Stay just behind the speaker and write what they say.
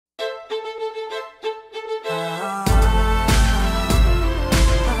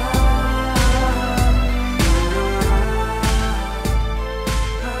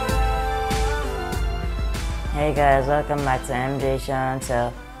guys, welcome back to MJ Show and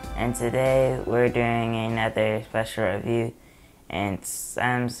Tell, and today we're doing another special review. And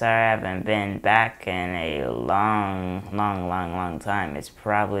I'm sorry I haven't been back in a long time. It's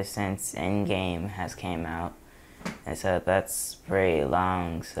probably since Endgame has came out, and so that's pretty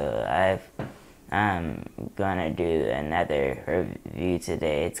long. So I'm gonna do another review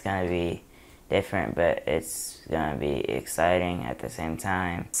today. It's gonna be different, but it's gonna be exciting at the same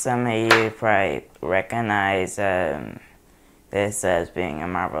time. Some of you probably recognize this as being a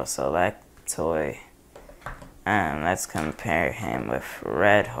Marvel Select toy. Let's compare him with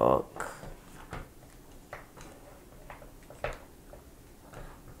Red Hulk.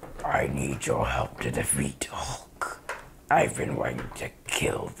 I need your help to defeat Hulk. I've been wanting to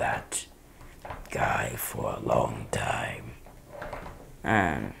kill that guy for a long time.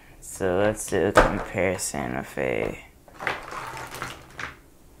 So let's do a comparison of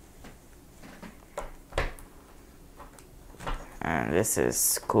this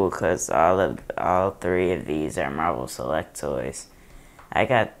is cool because all three of these are Marvel Select toys. I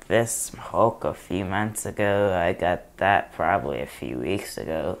got this Hulk a few months ago. I got that probably a few weeks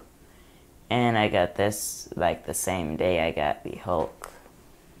ago. And I got this like the same day I got the Hulk.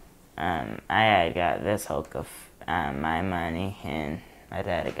 I had got this Hulk of my money, and my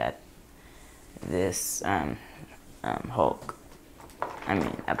dad got this Hulk. I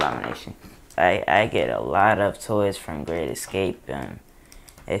mean, Abomination. I get a lot of toys from Great Escape.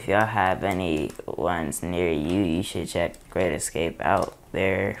 If y'all have any ones near you, you should check Great Escape out.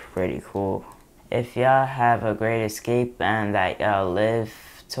 They're pretty cool. If y'all have a Great Escape that y'all live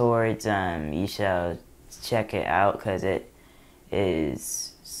towards, you should check it out because it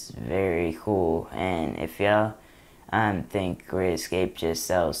is very cool. And if y'all think Great Escape just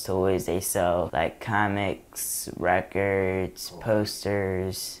sells toys, they sell like comics, records,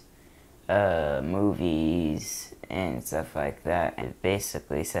 posters, movies, and stuff like that. It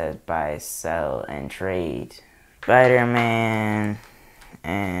basically says buy, sell, and trade. Spider-Man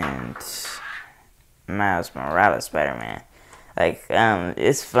and Miles Morales Spider-Man. Like,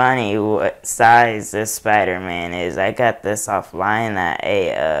 it's funny what size this Spider-Man is. I got this offline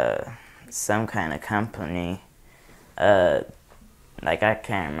at some kind of company. Like, I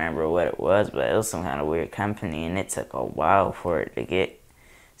can't remember what it was, but it was some kind of weird company, and it took a while for it to get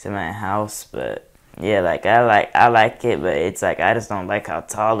to my house. But yeah, like I like it, but it's like I just don't like how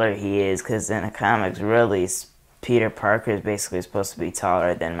taller he is, because in the comics, really, Peter Parker is basically supposed to be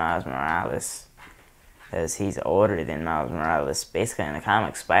taller than Miles Morales, because he's older than Miles Morales. Basically, in the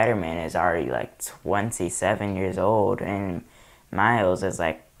comics, Spider-Man is already like 27 years old, and Miles is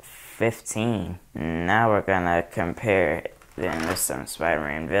like 15. Now we're gonna compare then with some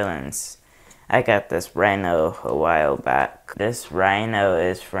Spider-Man villains. I got this Rhino a while back. This Rhino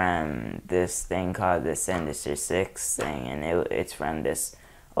is from this thing called the Sinister Six thing, and it's from this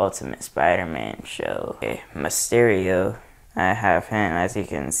Ultimate Spider-Man show. Okay, Mysterio, I have him. As you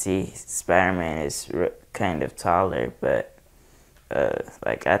can see, Spider-Man is kind of taller, but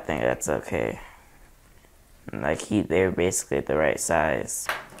like I think that's okay. Like they're basically the right size.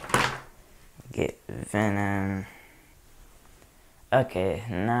 Get Venom. Okay,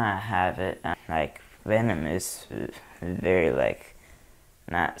 now I have it. Like, Venom is very, like,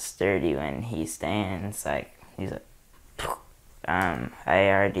 not sturdy when he stands. Like, he's like, I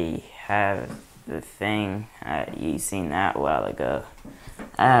already have the thing. You seen that a while ago.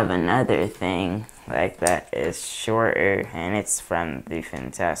 I have another thing like that is shorter, and it's from the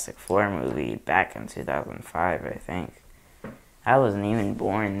Fantastic Four movie back in 2005, I think. I wasn't even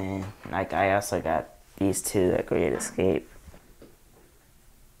born then. Like, I also got these two at Great Escape.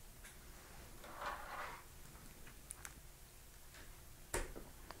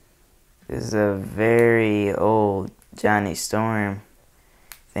 This is a very old Johnny Storm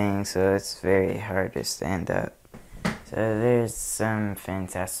thing, so it's very hard to stand up. So there's some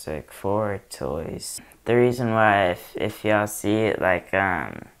Fantastic Four toys. The reason why, if y'all see it, like,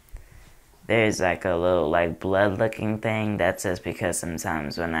 there's like a little like blood looking thing, that's just because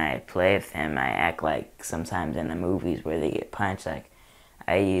sometimes when I play with him, I act like sometimes in the movies where they get punched, like,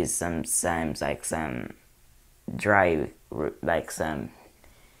 I use sometimes like some some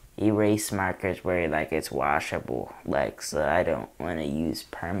erase markers where like it's washable, like, so I don't want to use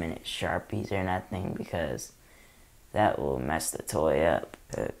permanent Sharpies or nothing because that will mess the toy up.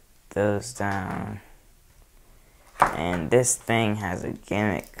 Put those down, and this thing has a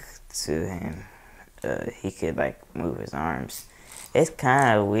gimmick to him. He could like move his arms. It's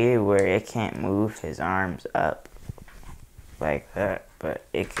kind of weird where it can't move his arms up like that, but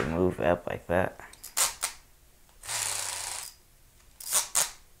it can move up like that.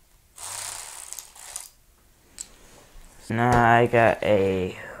 No, I got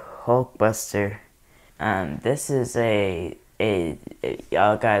a Hulkbuster. This is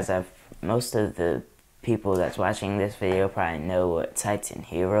y'all guys have, most of the people that's watching this video probably know what Titan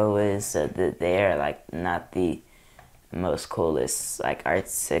Hero is, so that they are like not the most coolest like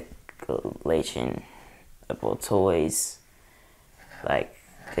articulation toys. Like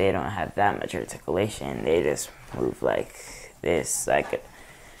they don't have that much articulation. They just move like this. Like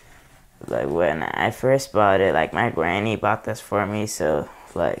when I first bought it, like my granny bought this for me, so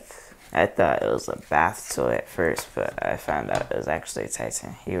like I thought it was a bath toy at first, but I found out it was actually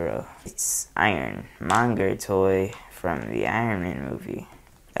Titan Hero. It's Ironmonger toy from the Iron Man movie.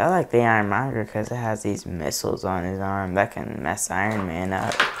 I like the Ironmonger because it has these missiles on his arm that can mess Iron Man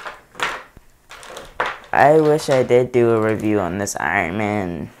up. I wish I did do a review on this Iron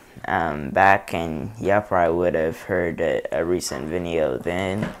Man back, and y'all probably would have heard a recent video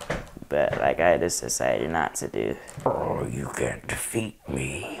then, but like I just decided not to do. Oh, you can't defeat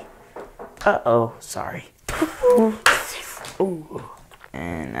me. Uh-oh, sorry. Ooh.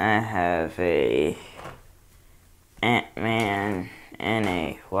 And I have a Ant-Man and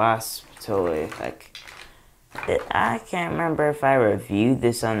a Wasp toy. Like, I can't remember if I reviewed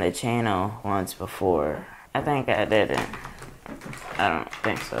this on the channel once before. I think I didn't. I don't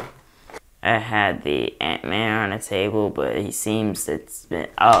think so. I had the Ant-Man on the table, but he seems to have been...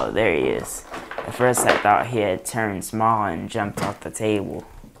 Oh, there he is. At first I thought he had turned small and jumped off the table.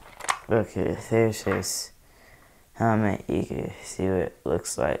 Okay, there's his helmet. You can see what it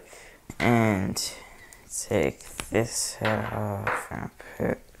looks like. And take this head off and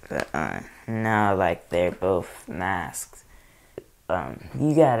put that on. Now, like, they're both masked.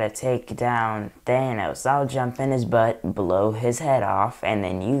 You gotta take down Thanos. I'll jump in his butt, blow his head off, and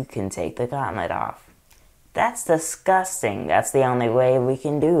then you can take the gauntlet off. That's disgusting. That's the only way we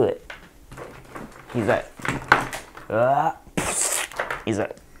can do it. He's like... He's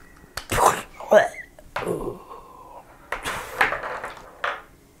like...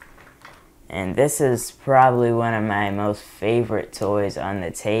 And this is probably one of my most favorite toys on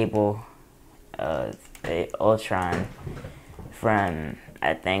the table. The Ultron from,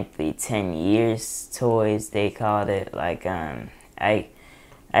 I think, the 10 Years toys, they called it. Like, I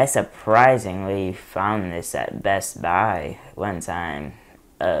surprisingly found this at Best Buy one time.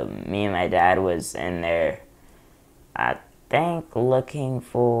 Me and my dad was in there, I think, looking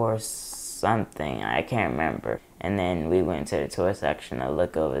for something. I can't remember. And then we went to the toy section to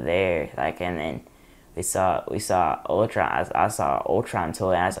look over there. Like, and then we saw Ultron. I saw an Ultron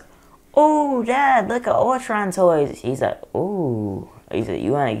toy. And I was like, "Oh, Dad, look at Ultron toys." He's like, "Ooh." He said,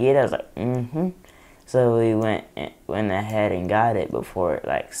 "You want to get it?" I was like, "Mm-hmm." So we went ahead and got it before it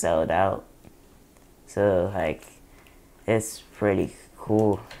like sold out. So like, it's pretty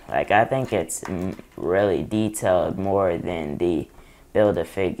cool. Like, I think it's really detailed more than the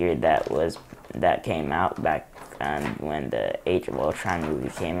Build-A-Figure that came out back when the Age of Ultron movie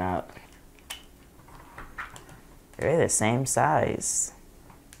came out. They're the same size.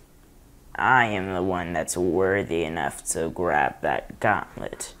 I am the one that's worthy enough to grab that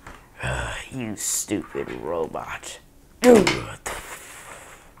gauntlet. You stupid robot.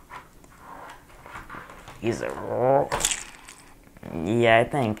 He's a... Yeah, I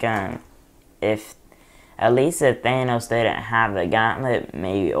think if Thanos didn't have the gauntlet,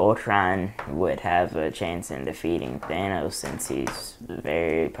 maybe Ultron would have a chance in defeating Thanos since he's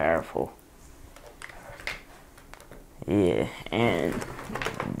very powerful. Yeah, and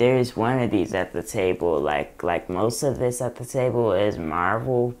there's one of these at the table. Like most of this at the table is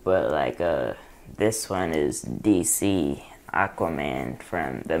Marvel, but like this one is DC, Aquaman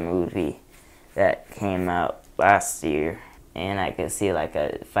from the movie that came out last year. And I could see like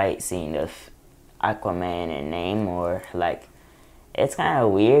a fight scene of Aquaman and Namor. Like, it's kind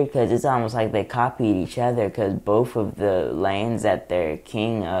of weird because it's almost like they copied each other, because both of the lands that they're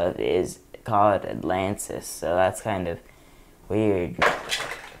king of is called Atlantis, so that's kind of weird.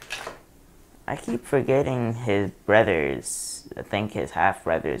 I keep forgetting his brother's, I think his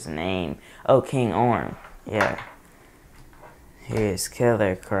half-brother's name. Oh, King Orm, yeah. Here's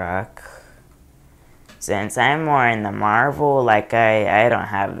Killer Croc. Since I'm more in the Marvel, like I don't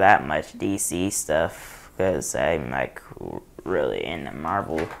have that much DC stuff, because I'm like really into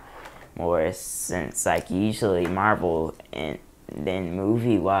Marvel more, since like usually Marvel and then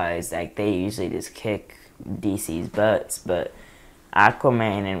movie-wise, like they usually just kick DC's butts, but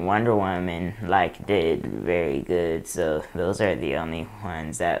Aquaman and Wonder Woman like did very good, so those are the only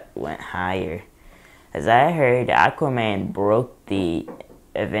ones that went higher. As I heard, Aquaman broke the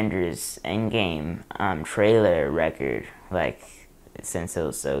Avengers Endgame trailer record, like, since it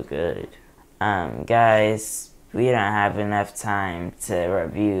was so good. Guys, we don't have enough time to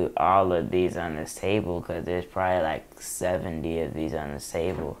review all of these on this table because there's probably like 70 of these on this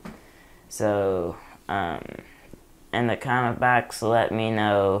table. So, in the comment box, let me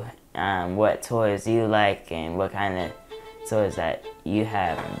know what toys you like and what kind of toys that you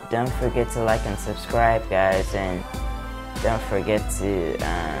have. Don't forget to like and subscribe, guys, and don't forget to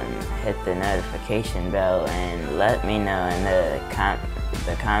hit the notification bell and let me know in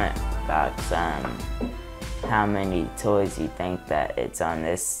the comment box how many toys you think that it's on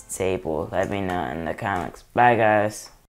this table. Let me know in the comments. Bye, guys.